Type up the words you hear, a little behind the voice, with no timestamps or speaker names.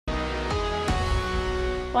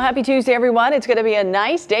Well, happy Tuesday, everyone. It's going to be a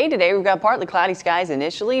nice day today. We've got partly cloudy skies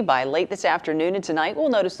initially. By late this afternoon and tonight, we'll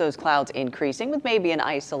notice those clouds increasing with maybe an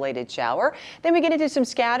isolated shower. Then we get into some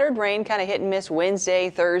scattered rain, kind of hit and miss Wednesday,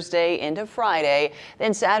 Thursday into Friday.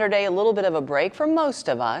 Then Saturday, a little bit of a break for most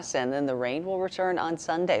of us. And then the rain will return on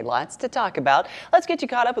Sunday. Lots to talk about. Let's get you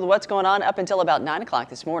caught up with what's going on up until about 9 o'clock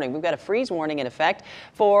this morning. We've got a freeze warning in effect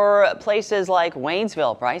for places like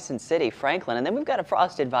Waynesville, Bryson City, Franklin. And then we've got a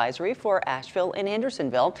frost advisory for Asheville and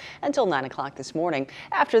Hendersonville until 9 o'clock this morning.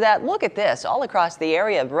 After that, look at this. All across the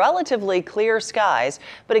area, relatively clear skies.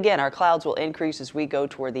 But again, our clouds will increase as we go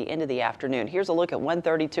toward the end of the afternoon. Here's a look at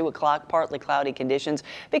 1:30, 2 o'clock, partly cloudy conditions,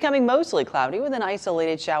 becoming mostly cloudy with an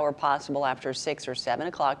isolated shower possible after 6 or 7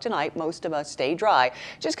 o'clock tonight. Most of us stay dry.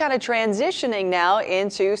 Just kind of transitioning now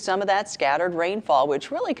into some of that scattered rainfall,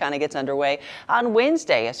 which really kind of gets underway on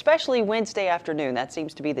Wednesday, especially Wednesday afternoon. That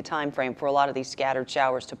seems to be the time frame for a lot of these scattered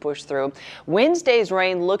showers to push through. Wednesday's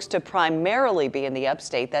rain looks to primarily be in the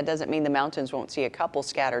upstate. That doesn't mean the mountains won't see a couple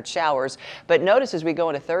scattered showers, but notice as we go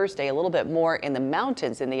into Thursday, a little bit more in the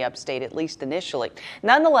mountains in the upstate, at least initially.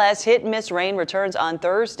 Nonetheless, hit and miss rain returns on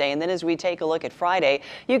Thursday, and then as we take a look at Friday,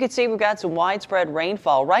 you can see we've got some widespread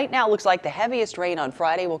rainfall. Right now, it looks like the heaviest rain on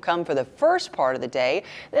Friday will come for the first part of the day.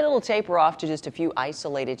 Then it'll taper off to just a few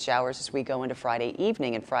isolated showers as we go into Friday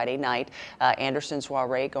evening and Friday night. Anderson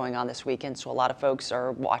soiree going on this weekend, so a lot of folks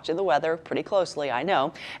are watching the weather pretty closely, I know.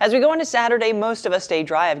 As we go into Saturday, most of us stay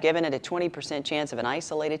dry. I've given it a 20% chance of an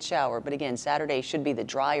isolated shower. But again, Saturday should be the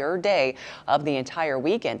drier day of the entire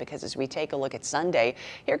weekend, because as we take a look at Sunday,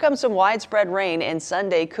 here comes some widespread rain, and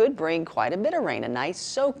Sunday could bring quite a bit of rain, a nice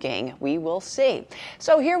soaking. We will see.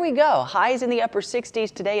 So here we go. Highs in the upper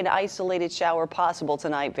 60s today, an isolated shower possible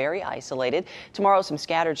tonight, very isolated. Tomorrow, some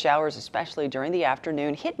scattered showers, especially during the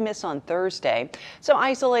afternoon. Hit and miss on Thursday. Some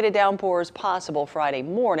isolated downpours possible Friday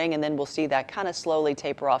morning, and then we'll see that kind of slowly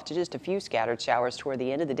taper off to just a few scattered showers toward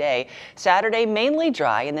the end of the day. Saturday mainly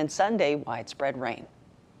dry, and then Sunday widespread rain.